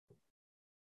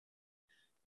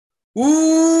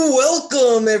Ooh,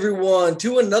 welcome everyone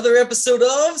to another episode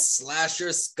of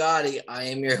Slasher Scotty. I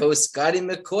am your host, Scotty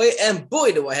McCoy, and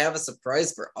boy, do I have a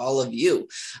surprise for all of you.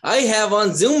 I have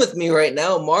on Zoom with me right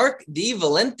now Mark D.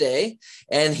 Valente,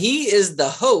 and he is the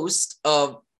host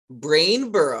of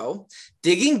Brain Burrow,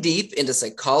 digging deep into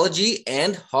psychology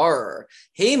and horror.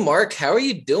 Hey, Mark, how are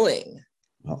you doing?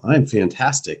 Well, I'm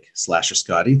fantastic, Slasher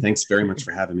Scotty. Thanks very much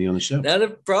for having me on the show. Not a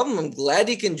problem. I'm glad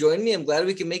you can join me. I'm glad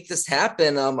we can make this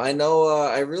happen. I know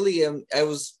I really am. I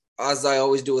was, as I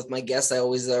always do with my guests, I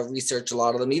always research a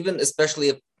lot of them, even especially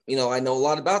if, I know a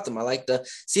lot about them. I like to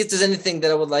see if there's anything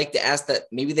that I would like to ask that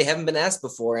maybe they haven't been asked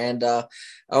before. And I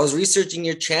was researching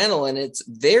your channel and it's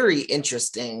very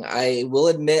interesting. I will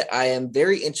admit I am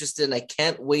very interested and I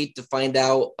can't wait to find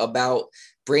out about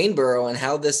Brain Burrow and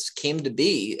how this came to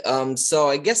be. So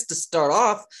I guess to start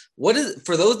off, what is,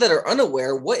 for those that are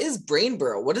unaware, what is Brain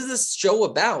Burrow? What is this show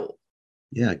about?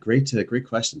 Yeah, great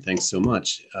question. Thanks so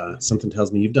much. Something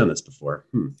tells me you've done this before.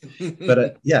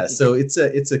 But yeah, so it's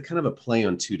a kind of a play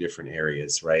on two different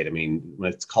areas, right? I mean,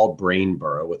 when it's called Brain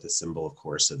Burrow, with the symbol, of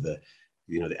course, of the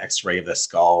X-ray of the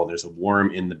skull, and there's a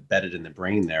worm embedded in the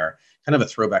brain there. Kind of a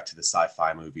throwback to the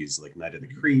sci-fi movies like Night of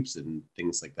the Creeps and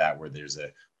things like that, where there's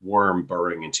a worm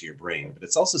burrowing into your brain. But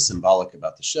it's also symbolic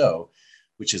about the show,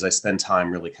 which is I spend time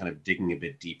really kind of digging a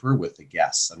bit deeper with the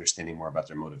guests, understanding more about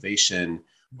their motivation,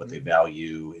 what they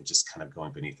value, and just kind of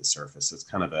going beneath the surface. So it's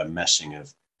kind of a meshing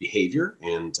of behavior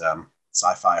and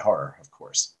sci-fi horror, of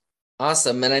course.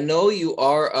 Awesome. And I know you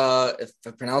are, if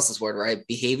I pronounce this word right,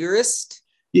 behaviorist.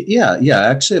 Yeah. I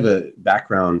actually have a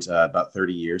background about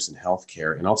 30 years in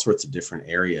healthcare in all sorts of different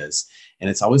areas, and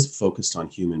it's always focused on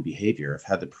human behavior. I've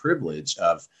had the privilege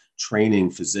of training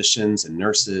physicians and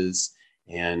nurses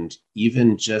and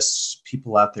even just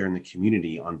people out there in the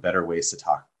community on better ways to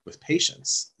talk with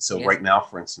patients. So Yeah. right now,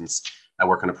 for instance, I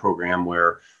work on a program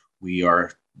where we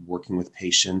are working with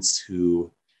patients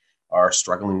who are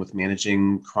struggling with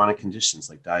managing chronic conditions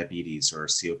like diabetes or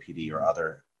COPD or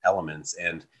other elements.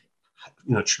 And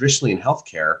traditionally in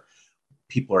healthcare,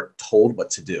 people are told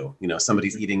what to do.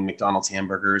 Somebody's eating McDonald's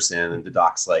hamburgers and the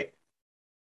doc's like,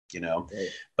 you know, Right.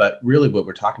 but really what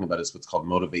we're talking about is what's called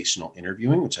motivational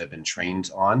interviewing, which I've been trained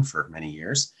on for many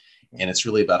years. And it's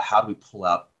really about how do we pull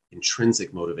out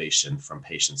intrinsic motivation from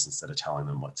patients instead of telling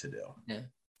them what to do. Yeah.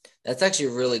 That's actually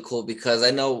really cool because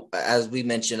I know, as we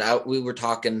mentioned, we were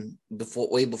talking before,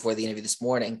 way before the interview this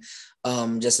morning,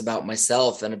 just about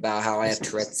myself and about how I have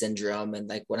Tourette syndrome and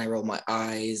like when I roll my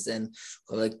eyes and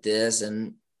go like this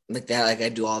and like that, like I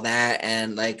do all that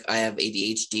and like I have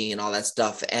ADHD and all that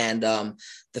stuff. And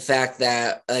the fact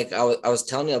that like I was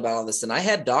telling you about all this and I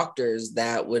had doctors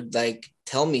that would like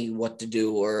tell me what to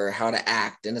do or how to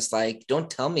act. And it's like, don't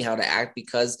tell me how to act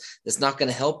because it's not going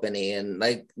to help any. And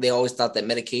like, they always thought that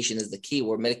medication is the key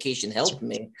where medication helped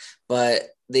me, but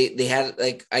they had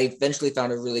like, I eventually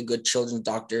found a really good children's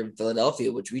doctor in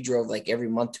Philadelphia, which we drove like every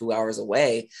month, 2 hours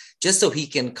away, just so he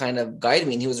can kind of guide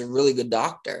me. And he was a really good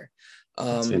doctor.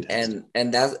 That's fantastic.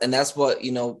 And that's what,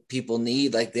 people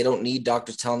need. Like, they don't need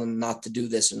doctors telling them not to do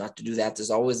this or not to do that.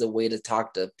 There's always a way to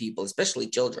talk to people, especially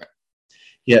children.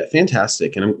 Yeah,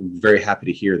 fantastic. And I'm very happy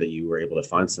to hear that you were able to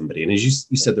find somebody. And as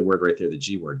you said the word right there, the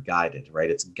G word, guided,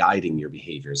 right? It's guiding your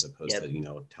behavior as opposed to,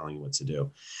 Yep. telling you what to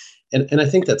do. And I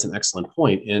think that's an excellent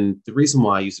point. And the reason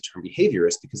why I use the term behavior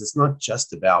is because it's not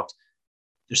just about,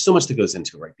 there's so much that goes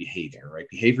into it, right? Behavior, right?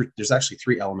 Behavior, there's actually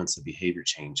three elements of behavior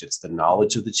change. It's the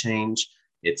knowledge of the change,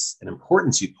 it's an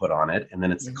importance you put on it, and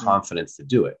then it's the Mm-hmm. confidence to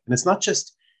do it. And it's not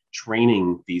just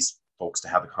training these folks to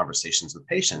have the conversations with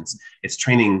patients, it's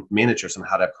training managers on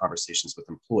how to have conversations with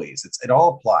employees. It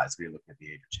all applies when you're looking at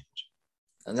behavior change.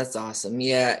 And that's awesome.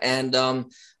 Yeah. And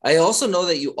I also know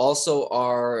that you also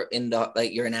are in the,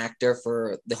 like, you're an actor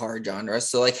for the horror genre.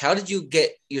 So like, how did you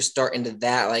get your start into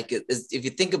that? Like, if you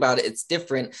think about it, it's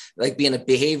different, like being a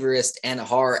behaviorist and a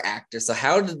horror actor. So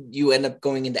how did you end up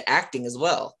going into acting as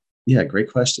well? Yeah,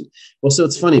 great question. Well, so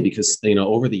it's funny because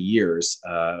over the years,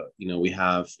 we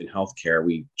have in healthcare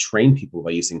we train people by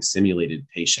using simulated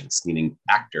patients, meaning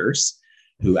actors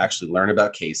who actually learn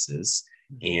about cases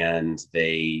and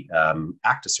they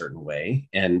act a certain way,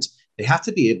 and they have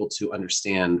to be able to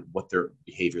understand what their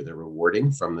behavior they're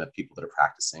rewarding from the people that are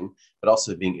practicing, but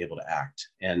also being able to act.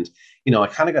 And I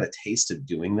kind of got a taste of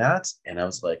doing that, and I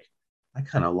was like, I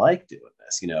kind of like doing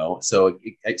this. So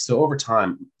over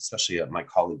time, especially my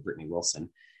colleague Brittany Wilson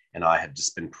and I have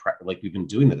just been like we've been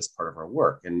doing that as part of our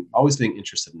work and always being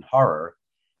interested in horror.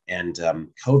 And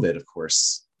COVID, of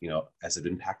course, as it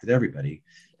impacted everybody,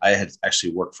 I had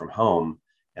actually worked from home,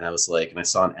 and I was like, and I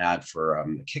saw an ad for a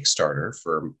Kickstarter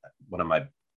for one of my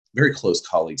very close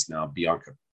colleagues now,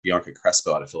 Bianca Bianca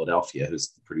Crespo out of Philadelphia, who's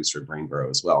the producer of Brainboro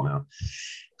as well now.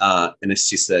 And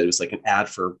she said it was like an ad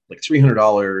for like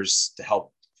 $300 to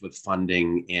help with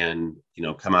funding, and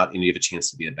come out and you have a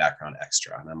chance to be a background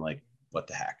extra. And I'm like, what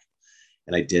the heck?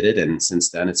 And I did it, and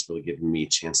since then it's really given me a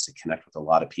chance to connect with a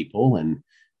lot of people and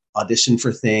audition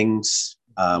for things,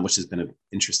 which has been an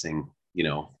interesting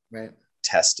Right.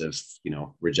 test of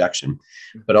rejection,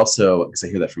 but also because I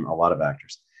hear that from a lot of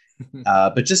actors.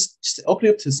 But just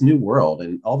opening up to this new world,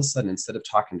 and all of a sudden, instead of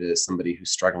talking to somebody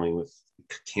who's struggling with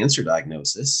cancer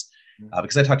diagnosis,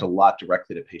 because I talked a lot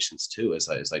directly to patients too, as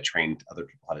I trained other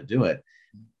people how to do it.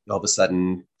 All of a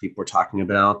sudden, people were talking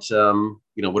about,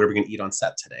 what are we going to eat on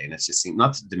set today? And it's just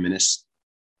not to diminish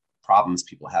problems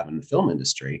people have in the film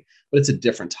industry, but it's a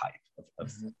different type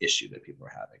of issue that people are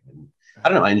having. And I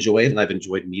don't know, I enjoy it, and I've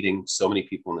enjoyed meeting so many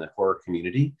people in the horror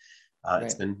community. Right.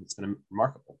 It's been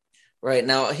remarkable. Right.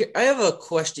 Now, I have a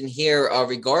question here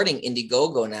regarding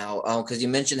Indiegogo now, because you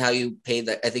mentioned how you paid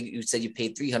that. I think you said you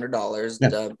paid $300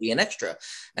 to be an extra.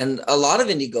 And a lot of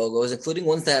Indiegogos, including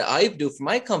ones that I do for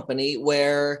my company,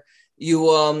 where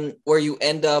you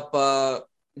end up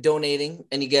donating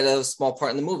and you get a small part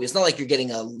in the movie. It's not like you're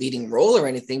getting a leading role or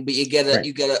anything, but you get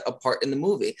a part in the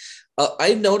movie.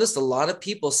 I've noticed a lot of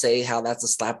people say how that's a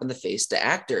slap in the face to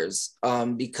actors,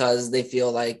 because they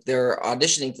feel like they're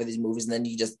auditioning for these movies, and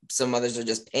then some others are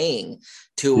just paying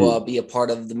to be a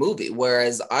part of the movie.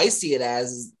 Whereas I see it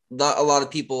as not a lot of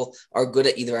people are good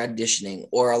at either auditioning,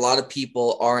 or a lot of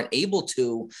people aren't able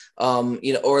to,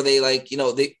 or they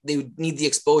they need the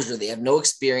exposure. They have no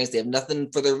experience. They have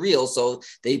nothing for their reel. So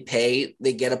they pay,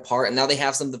 they get a part, and now they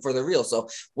have something for their reel. So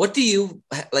what do you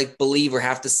believe or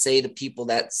have to say to people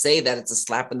that say that it's a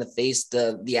slap in the face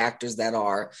to the actors that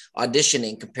are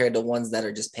auditioning compared to ones that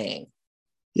are just paying?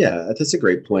 Yeah, that's a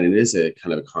great point. It is a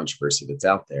kind of a controversy that's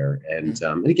out there. And,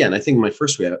 and again, I think my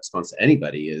first response to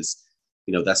anybody is,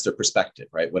 that's their perspective,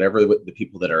 right? Whatever the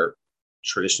people that are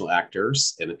traditional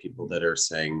actors and the people that are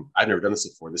saying, I've never done this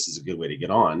before, this is a good way to get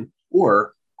on,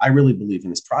 or I really believe in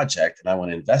this project and I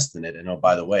want to invest in it. And oh,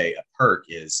 by the way, a perk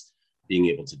is being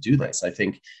able to do this. I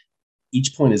think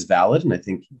each point is valid. And I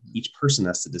think each person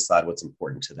has to decide what's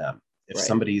important to them. If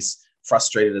somebody's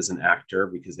frustrated as an actor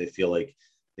because they feel like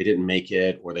they didn't make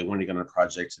it, or they wanted to get on a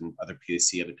project and other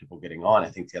people getting on, I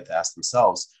think they have to ask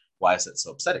themselves, why is that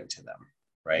so upsetting to them?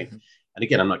 Right. And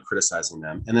again, I'm not criticizing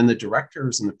them. And then the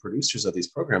directors and the producers of these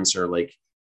programs are like,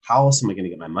 how else am I going to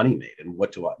get my money made? And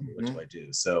what do I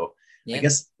do? So I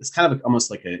guess it's kind of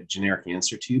almost like a generic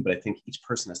answer to you, but I think each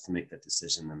person has to make that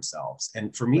decision themselves.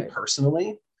 And for me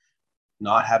personally,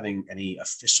 not having any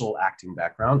official acting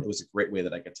background, it was a great way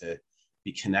that I got to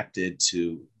be connected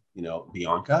to,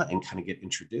 Bianca, and kind of get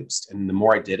introduced. And the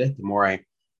more I did it, the more I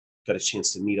got a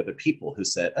chance to meet other people who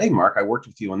said, hey, Mark, I worked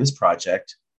with you on this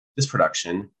project, this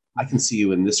production. I can see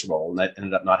you in this role. And I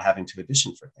ended up not having to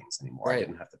audition for things anymore. I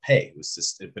didn't have to pay. It was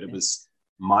just, but it was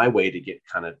my way to get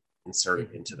kind of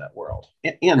inserted into that world.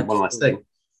 And one last thing,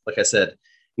 like I said,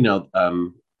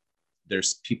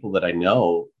 there's people that I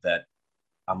know that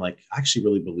I'm like, I actually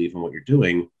really believe in what you're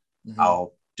doing.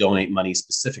 I'll donate money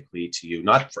specifically to you,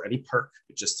 not for any perk,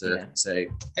 but just to say,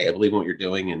 hey, I believe in what you're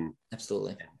doing, and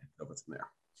absolutely, and go from there.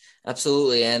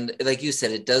 Absolutely. And like you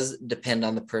said, it does depend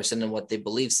on the person and what they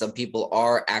believe. Some people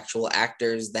are actual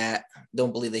actors that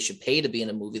don't believe they should pay to be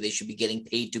in a movie. They should be getting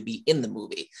paid to be in the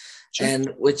movie. Sure. And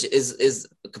which is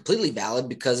completely valid,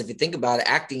 because if you think about it,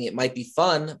 acting, it might be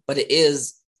fun, but it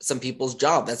is some people's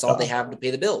job. That's all they have to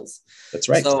pay the bills. That's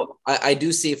right. So I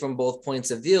do see it from both points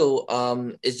of view.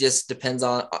 It just depends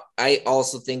on, I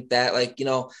also think that,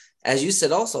 as you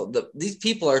said, also these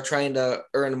people are trying to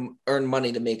earn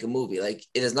money to make a movie. Like,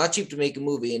 it is not cheap to make a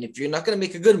movie. And if you're not going to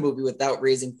make a good movie without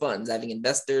raising funds, having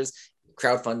investors,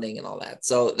 crowdfunding and all that.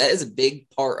 So that is a big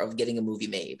part of getting a movie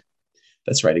made.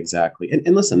 That's right. Exactly.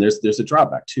 And listen, there's a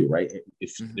drawback too, right?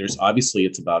 If there's obviously,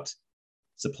 it's about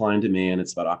supply and demand.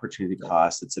 It's about opportunity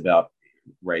cost. It's about,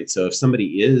 right. So if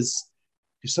somebody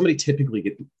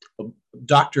typically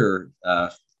Dr.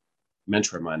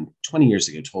 Mentor of mine 20 years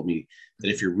ago told me that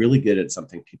if you're really good at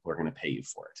something, people are going to pay you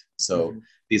for it. So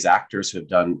these actors who have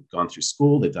gone through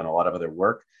school, they've done a lot of other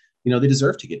work, they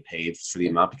deserve to get paid for the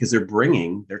amount, because they're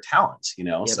bringing their talent,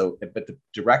 So, but the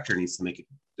director needs to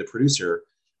the producer,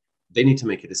 they need to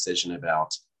make a decision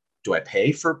about, do I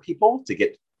pay for people to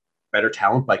get better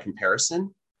talent by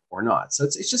comparison or not? So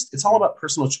it's all about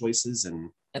personal choices. And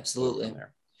absolutely.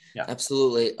 Yeah,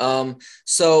 absolutely.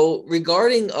 So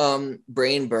regarding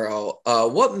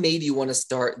Brainboro, what made you want to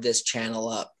start this channel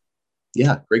up?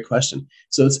 Yeah, great question.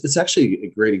 So it's actually a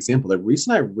great example. The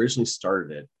reason I originally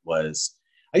started it was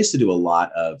I used to do a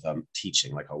lot of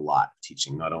teaching, like a lot of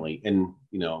teaching, not only,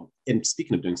 and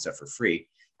speaking of doing stuff for free,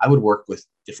 I would work with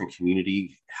different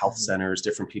community health centers,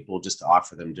 different people, just to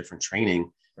offer them different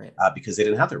training, Right. because they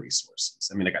didn't have the resources.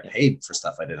 I mean, I got Yeah. paid for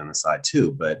stuff I did on the side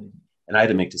too, but, Mhm. and I had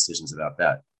to make decisions about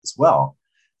that as well.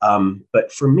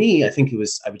 But for me, I think I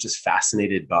was just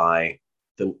fascinated by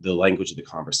the language of the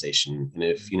conversation. And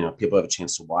if, people have a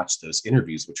chance to watch those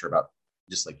interviews, which are about,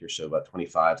 just like your show, about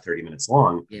 25-30 minutes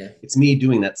long, Yeah. it's me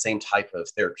doing that same type of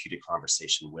therapeutic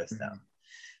conversation with them.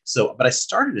 So, but I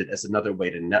started it as another way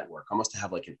to network, almost to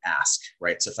have like an ask,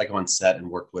 right? So if I go on set and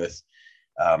work with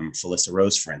Felissa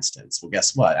Rose, for instance, well,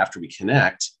 guess what? After we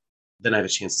connect, then I have a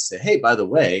chance to say, hey, by the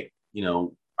way,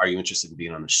 are you interested in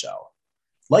being on the show?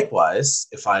 Likewise,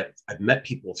 if I've met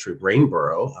people through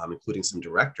Brainburrow, including some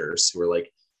directors who are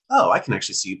like, oh, I can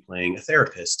actually see you playing a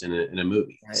therapist in a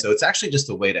movie. Right. So it's actually just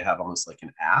a way to have almost like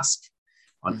an ask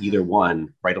on either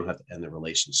one, where I don't have to end the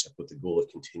relationship, with the goal of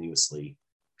continuously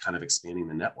kind of expanding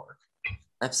the network.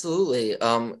 Absolutely.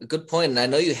 Good point. And I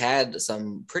know you had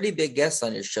some pretty big guests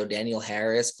on your show, Daniel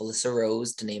Harris, Felissa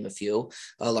Rose, to name a few.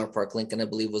 Lar Park Lincoln, I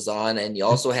believe, was on. And you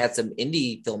also had some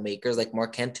indie filmmakers like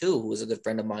Mark Cantu, who was a good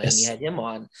friend of mine. Yes. You had him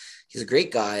on. He's a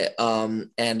great guy.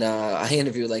 And I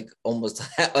interviewed like almost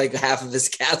like half of his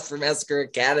cast for Massacre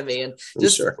Academy, and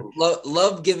just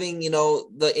love giving,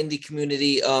 the indie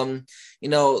community, the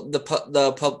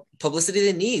publicity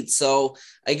they need. So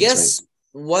I guess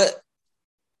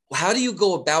how do you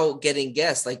go about getting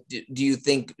guests? Like, do you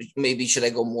think maybe should I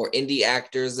go more indie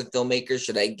actors and filmmakers?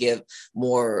 Should I give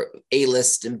more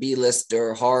A-list and B-list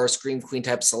or horror scream queen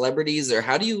type celebrities? Or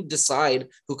how do you decide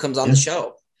who comes on the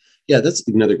show? Yeah, that's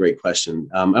another great question.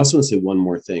 I also want to say one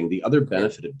more thing. The other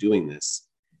benefit of doing this,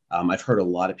 I've heard a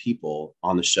lot of people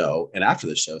on the show and after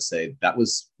the show say that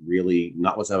was really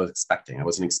not what I was expecting. I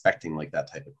wasn't expecting like that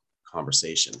type of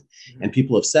conversation. And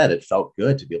people have said it felt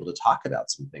good to be able to talk about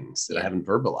some things that I haven't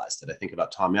verbalized. I think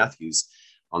about Tom Matthews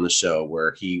on the show,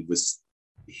 where he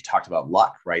talked about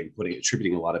luck, right? And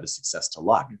attributing a lot of his success to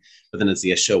luck. But then as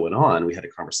the show went on, we had a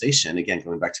conversation, again,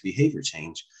 going back to behavior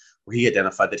change, where he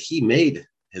identified that he made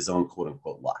his own quote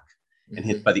unquote luck.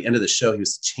 And by the end of the show, he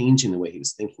was changing the way he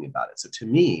was thinking about it. So to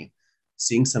me,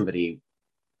 seeing somebody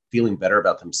feeling better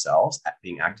about themselves,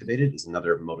 being activated, is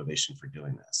another motivation for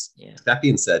doing this. Yeah. That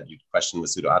being said, your question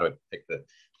was, how do I pick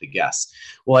the guests?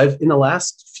 Well, in the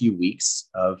last few weeks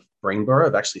of Brainburrow,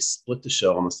 I've actually split the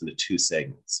show almost into 2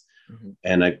 segments.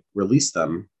 And I released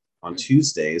them on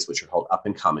Tuesdays, which are called Up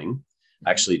and Coming.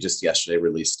 Actually, just yesterday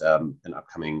released an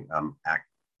upcoming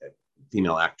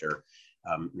female actor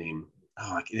named,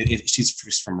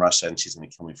 she's from Russia, and she's going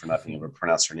to kill me for not being able to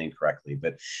pronounce her name correctly,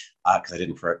 but because I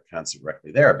didn't pronounce it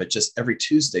correctly there. But just every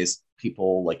Tuesdays,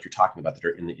 people like you're talking about that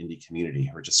are in the indie community,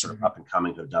 who are just sort of up and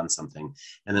coming, who have done something.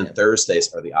 And then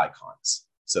Thursdays are the icons.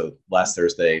 So last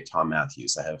Thursday, Tom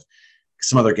Matthews. I have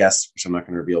some other guests, which I'm not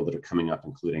going to reveal, that are coming up,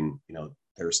 including,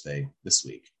 Thursday this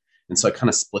week. And so I kind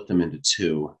of split them into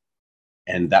 2.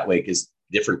 And that way it gives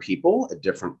different people a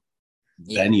different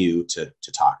venue to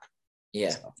talk.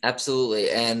 Yeah, absolutely.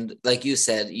 And like you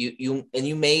said, you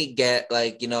may get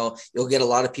you'll get a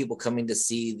lot of people coming to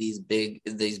see these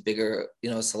bigger,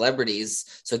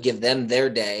 celebrities. So give them their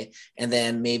day. And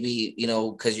then maybe,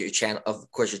 because your channel,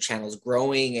 of course, your channel is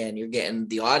growing and you're getting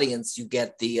the audience, you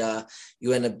get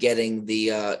you end up getting the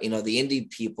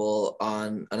indie people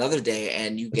on another day,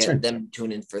 and you get them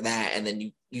tune in for that. And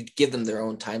then you give them their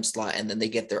own time slot, and then they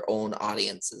get their own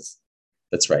audiences.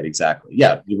 That's right. Exactly.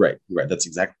 Yeah, you're right. That's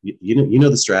exactly, you know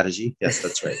the strategy. Yes,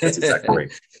 that's right. That's exactly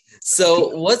right.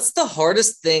 So what's the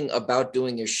hardest thing about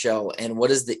doing your show, and what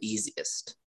is the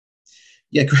easiest?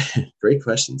 Yeah, great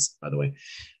questions, by the way.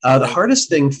 The hardest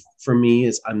thing for me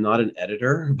is I'm not an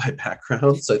editor by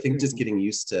background. So I think just getting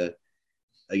used to,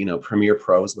 Premiere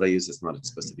Pro is what I use. It's not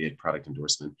supposed to be a product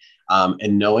endorsement.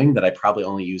 And knowing that I probably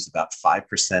only use about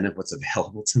 5% of what's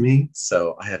available to me.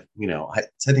 So I have,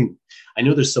 I think I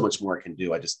know there's so much more I can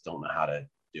do. I just don't know how to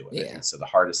do it. Yeah. So the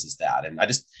hardest is that. And I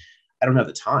don't have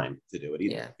the time to do it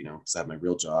either, because I have my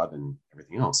real job and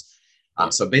everything else.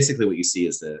 So basically what you see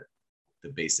is the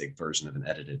basic version of an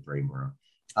edited Brainburrow.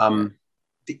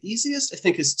 The easiest, I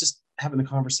think, is just having a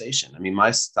conversation. I mean,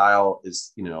 my style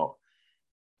is,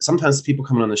 sometimes people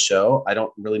coming on the show, I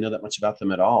don't really know that much about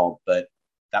them at all, but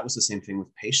that was the same thing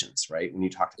with patients, right? When you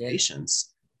talk to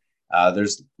patients,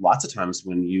 there's lots of times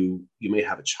when you may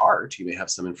have a chart, you may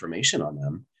have some information on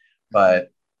them,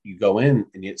 but you go in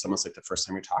and it's almost like the first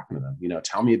time you're talking to them.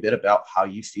 Tell me a bit about how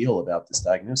you feel about this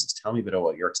diagnosis. Tell me a bit about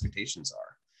what your expectations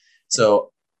are.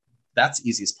 So that's the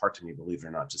easiest part to me, believe it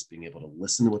or not, just being able to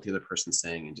listen to what the other person's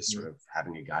saying and just sort of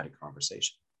having a guided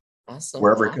conversation. Awesome.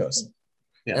 Wherever it goes.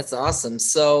 Yeah. That's awesome.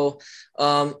 So,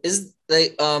 is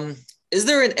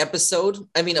there an episode,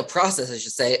 I mean, a process, I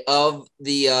should say, of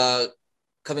the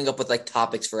coming up with like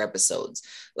topics for episodes?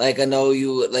 Like I know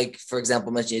you, like for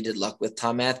example, mentioned you did Luck with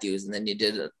Tom Matthews, and then you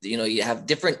did, you have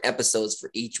different episodes for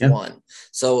each Yeah. one.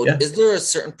 So, Yeah. is there a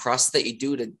certain process that you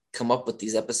do to come up with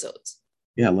these episodes?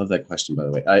 Yeah. I love that question, by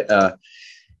the way.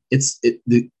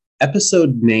 The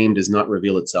episode name does not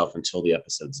reveal itself until the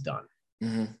episode's done.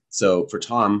 Mm-hmm. So for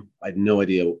Tom, I had no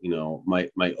idea,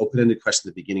 my open-ended question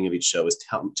at the beginning of each show is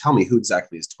tell me who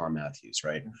exactly is Tom Matthews,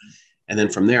 right? Mm-hmm. And then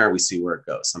from there, we see where it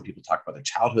goes. Some people talk about their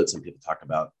childhood. Some people talk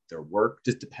about their work.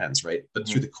 Just depends, right? But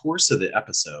Mm-hmm. through the course of the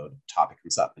episode, topic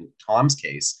comes up. In Tom's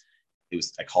case,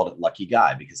 I called it Lucky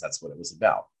Guy because that's what it was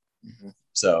about. Mm-hmm.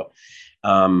 So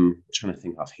trying to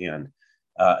think offhand.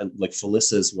 Like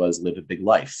Felicia's was Live a Big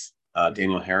Life.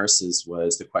 Daniel Harris's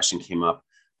was, the question came up,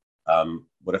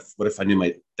 what if I knew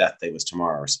my death day was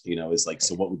tomorrow? Is like,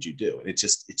 so what would you do? And it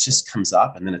just comes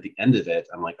up. And then at the end of it,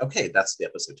 I'm like, okay, that's the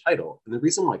episode title. And the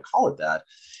reason why I call it that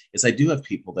is I do have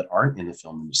people that aren't in the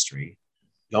film industry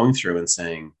going through and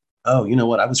saying, oh, you know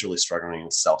what? I was really struggling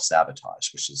with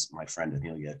self-sabotage, which is my friend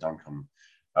Amelia Duncombe,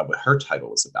 what her title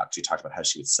was about. She talked about how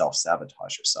she would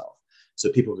self-sabotage herself. So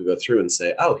people could go through and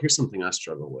say, oh, here's something I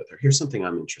struggle with, or here's something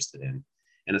I'm interested in.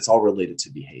 And it's all related to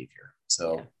behavior.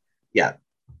 So yeah,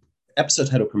 episode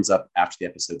title comes up after the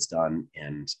episode's done,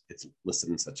 and it's listed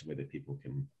in such a way that people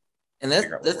can. And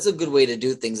that's a good way to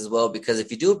do things as well, because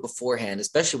if you do it beforehand,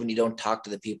 especially when you don't talk to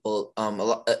the people,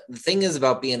 the thing is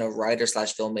about being a writer /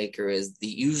 filmmaker is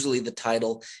usually the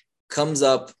title comes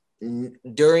up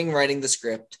during writing the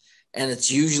script, and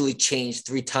it's usually changed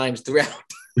 3 times throughout.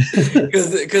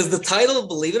 because the title,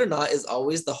 believe it or not, is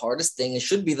always the hardest thing. It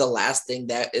should be the last thing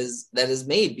that is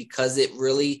made, because it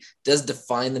really does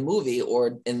define the movie,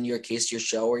 or in your case, your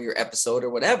show or your episode or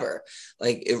whatever.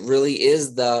 Like it really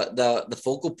is the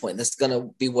focal point. That's gonna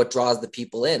be what draws the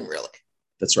people in, really.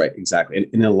 That's right, exactly,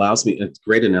 and it allows me. It's a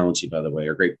great analogy, by the way,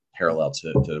 or great parallel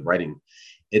to writing.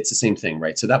 It's the same thing,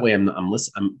 right? So that way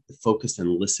I'm focused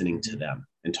on listening to them,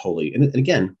 and totally. And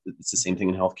again, it's the same thing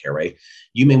in healthcare, right?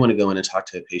 You may want to go in and talk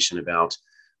to a patient about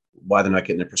why they're not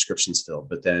getting their prescriptions filled.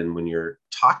 But then when you're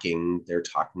talking, they're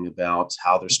talking about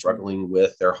how they're struggling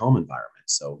with their home environment.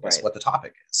 So that's what the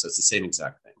topic is. So it's the same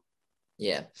exact thing.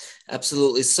 Yeah,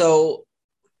 absolutely. So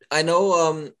I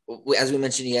know, as we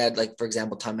mentioned, you had, like, for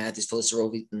example, Tom Matthews, Felicia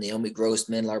Rovi, Naomi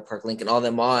Grossman, Lara Park Lincoln, all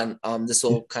them on. This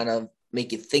will kind of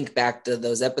make you think back to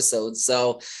those episodes.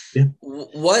 So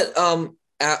what,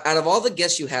 out of all the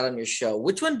guests you had on your show,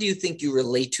 which one do you think you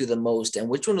relate to the most? And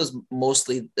which one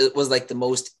was like the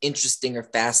most interesting or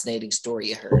fascinating story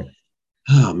you heard?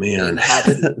 Oh man,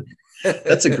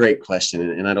 that's a great question.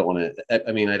 And I don't want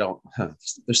to,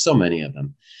 there's so many of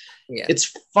them. Yeah.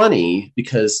 It's funny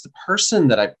because the person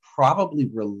that I probably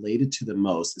related to the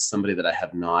most is somebody that I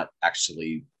have not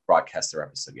actually broadcast their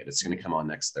episode yet. It's going to come on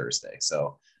next Thursday.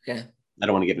 So I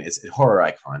don't want to it's a horror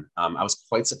icon. I was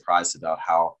quite surprised about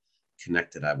how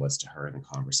connected I was to her in the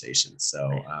conversation.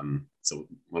 So, so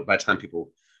by the time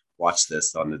people watch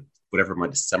this on whatever my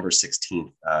December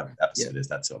 16th episode is,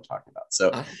 that's what I'm talking about.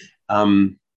 So,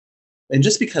 and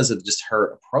just because of just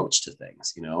her approach to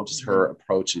things, just her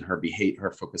approach and her behavior,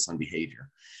 her focus on behavior.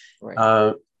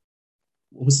 Right.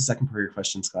 What was the second part of your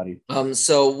question, Scotty?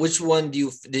 So which one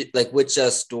which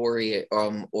story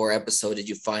or episode did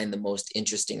you find the most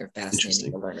interesting or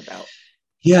fascinating to learn about?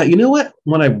 Yeah, you know what?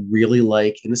 One I really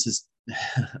like, and this is,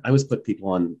 I always put people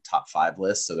on top 5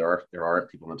 lists. So there are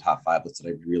people on the top 5 lists that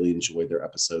I really enjoyed their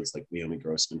episodes, like Naomi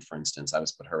Grossman, for instance. I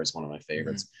always put her as one of my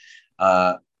favorites.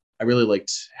 I really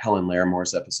liked Helen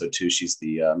Laramore's episode too. She's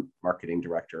the marketing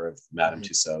director of Madame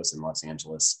Tussauds in Los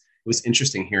Angeles. It was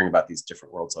interesting hearing about these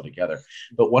different worlds altogether.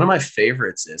 But one of my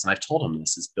favorites is, and I've told him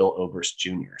this, is Bill Oberst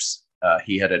Jr.'s.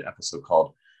 He had an episode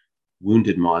called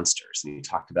Wounded Monsters, and he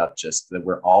talked about just that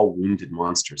we're all wounded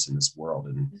monsters in this world.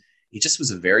 And he just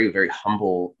was a very, very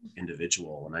humble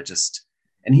individual.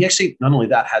 And he actually, not only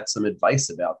that, had some advice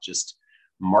about just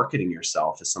marketing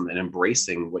yourself as something and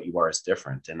embracing what you are as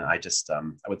different. And I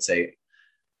would say,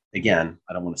 again,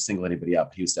 I don't want to single anybody out,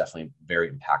 but he was definitely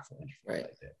very impactful. Right.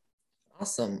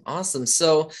 Awesome.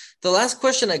 So the last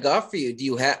question I got for you, do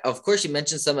you have, of course you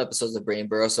mentioned some episodes of Brain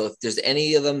Burrow. So if there's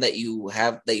any of them that you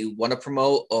have that you want to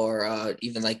promote, or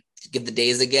even like give the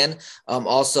days again,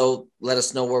 also let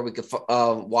us know where we could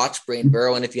watch Brain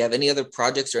Burrow. And if you have any other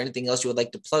projects or anything else you would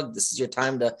like to plug, this is your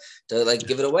time to like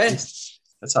give it away.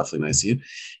 That's awfully nice of you.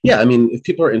 Yeah, I mean, if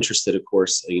people are interested, of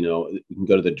course, you can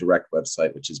go to the direct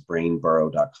website, which is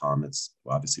brainburrow.com. It's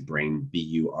obviously brain,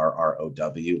 BURROW,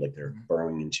 like they're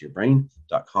burrowing into your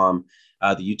brain.com.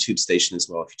 The YouTube station as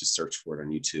well, if you just search for it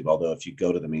on YouTube. Although if you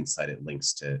go to the main site, it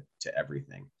links to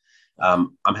everything.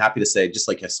 I'm happy to say, just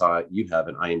like I saw you have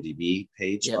an IMDb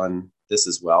page Yep. on this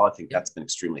as well. I think Yep. that's been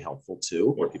extremely helpful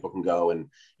too, where people can go and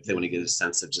if they want to get a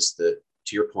sense of just to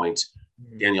your point,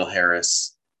 Danielle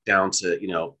Harris down to,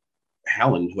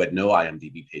 Helen, who had no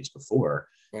IMDb page before,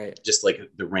 Right. just like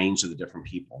the range of the different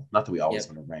people. Not that we always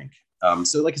Yep. want to rank.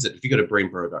 So like I said, if you go to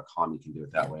brainburrow.com, you can do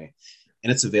it that way.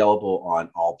 And it's available on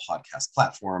all podcast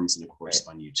platforms and of course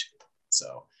on YouTube.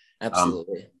 So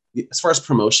Absolutely. As far as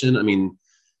promotion, I mean,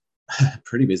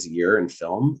 pretty busy year in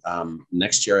film.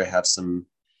 Next year, I have some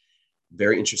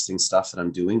very interesting stuff that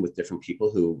I'm doing with different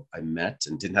people who I met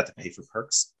and didn't have to pay for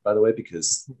perks, by the way,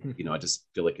 because, I just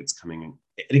feel like it's coming.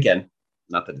 And again,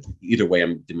 not that either way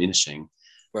I'm diminishing,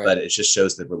 Right. but it just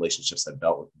shows the relationships I've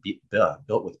built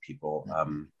with people.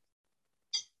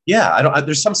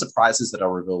 There's some surprises that I'll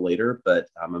reveal later, but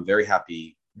I'm very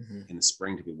happy in the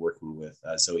spring to be working with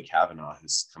Zoe Kavanaugh,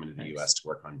 who's coming to the US to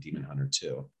work on Demon Hunter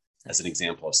 2, as an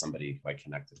example of somebody who I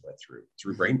connected with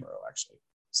through Brainburrow, actually.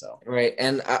 So right,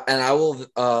 and I will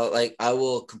I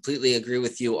will completely agree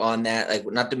with you on that. Like,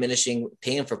 not diminishing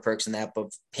paying for perks and that,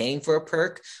 but paying for a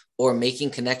perk or making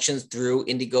connections through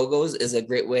Indiegogos is a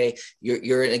great way.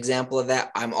 You're an example of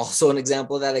that. I'm also an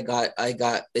example of that.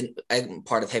 I'm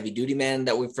part of Heavy Duty Man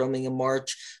that we're filming in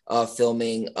March,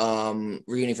 filming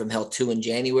Reunion from Hell 2 in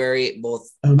January. Both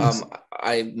nice.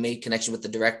 I made connection with the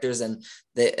directors and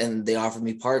they offered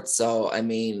me parts. So I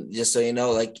mean, just so you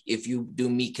know, like if you do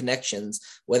meet connections,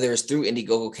 whether it's through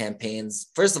Indiegogo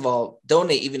campaigns, first of all,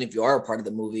 donate even if you are a part of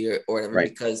the movie or whatever, right.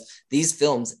 because these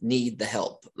films need the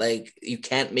help. Like, you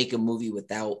can't make a movie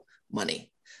without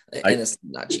money, and it's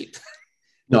not cheap.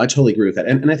 No, I totally agree with that.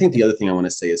 And I think the other thing I want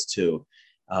to say is too,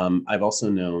 I've also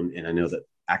known, and I know that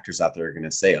actors out there are going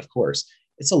to say, of course,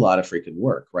 it's a lot of freaking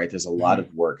work, right? There's a lot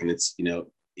of work, and it's,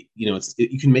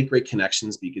 you can make great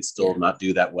connections, but you could still not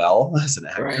do that well as an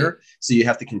actor. Right. So you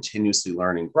have to continuously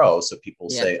learn and grow. So people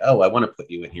say, oh, I want to put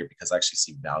you in here because I actually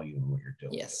see value in what you're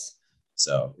doing. Yes.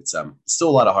 So it's still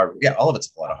a lot of hard work. Yeah, all of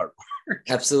it's a lot of hard work.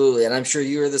 Absolutely. And I'm sure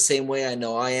you're the same way. I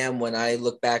know I am. When I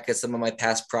look back at some of my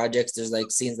past projects, there's like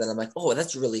scenes that I'm like, oh,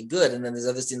 that's really good. And then there's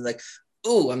other scenes like,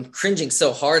 oh, I'm cringing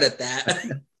so hard at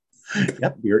that.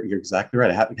 Yep, you're exactly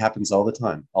right. It happens all the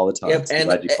time. Yep,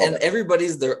 and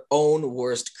everybody's their own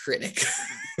worst critic.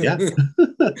 Yeah. They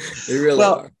really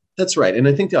are. That's right. And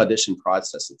I think the audition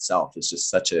process itself is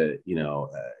just such a,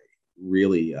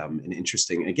 really an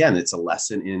interesting, again, it's a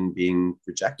lesson in being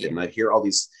rejected. And I hear all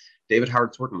these, David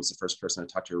Howard Thornton was the first person I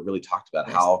talked to who really talked about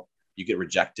how you get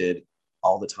rejected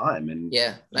all the time. And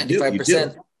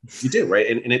 95%. You do, right?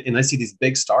 And I see these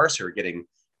big stars who are getting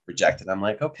rejected. I'm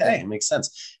like, okay, it makes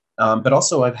sense. But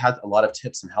also I've had a lot of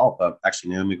tips and help.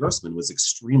 Actually, Naomi Grossman was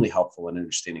extremely helpful in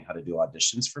understanding how to do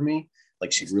auditions for me.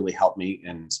 Like, she really helped me,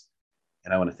 and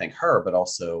I want to thank her, but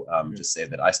also just say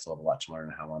that I still have a lot to learn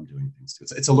on how I'm doing things too.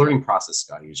 It's a learning process,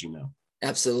 Scotty, as you know.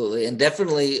 Absolutely. And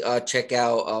definitely check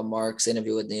out Mark's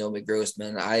interview with Naomi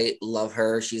Grossman. I love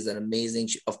her. She's an amazing,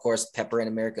 of course, Pepper in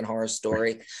American Horror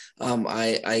Story.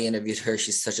 I interviewed her.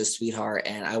 She's such a sweetheart.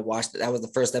 And I watched, that was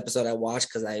the first episode I watched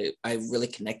because I really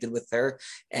connected with her.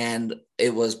 And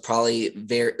it was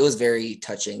very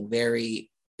touching,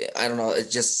 I don't know.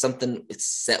 It's just something, it's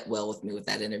set well with me with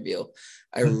that interview.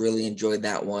 I really enjoyed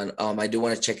that one. I do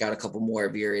want to check out a couple more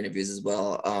of your interviews as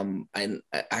well. I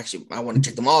want to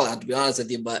check them all out, to be honest with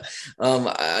you, but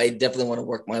I definitely want to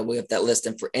work my way up that list.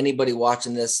 And for anybody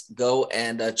watching this, go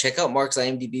and check out Mark's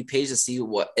IMDb page to see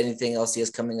what anything else he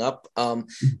has coming up.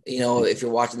 If you're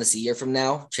watching this a year from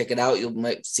now, check it out. You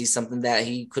might see something that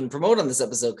he couldn't promote on this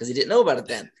episode because he didn't know about it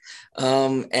then.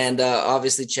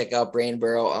 Obviously check out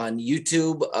Brainburrow on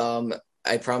YouTube.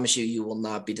 I promise you will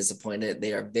not be disappointed.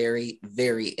 They are very,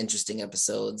 very interesting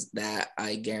episodes that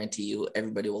I guarantee you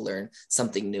everybody will learn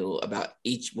something new about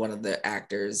each one of the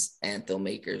actors and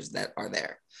filmmakers that are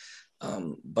there.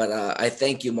 I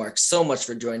thank you, Mark, so much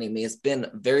for joining me. It's been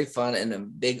very fun and a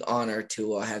big honor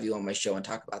to have you on my show and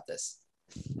talk about this.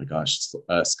 Oh my gosh,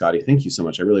 Scotty, thank you so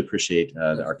much. I really appreciate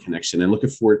our connection, and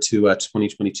looking forward to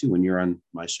 2022 when you're on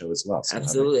my show as well. So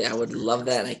absolutely. I would love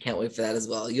that. And I can't wait for that as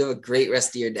well. You have a great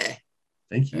rest of your day.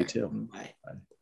 Thank you, you too. Bye. Bye.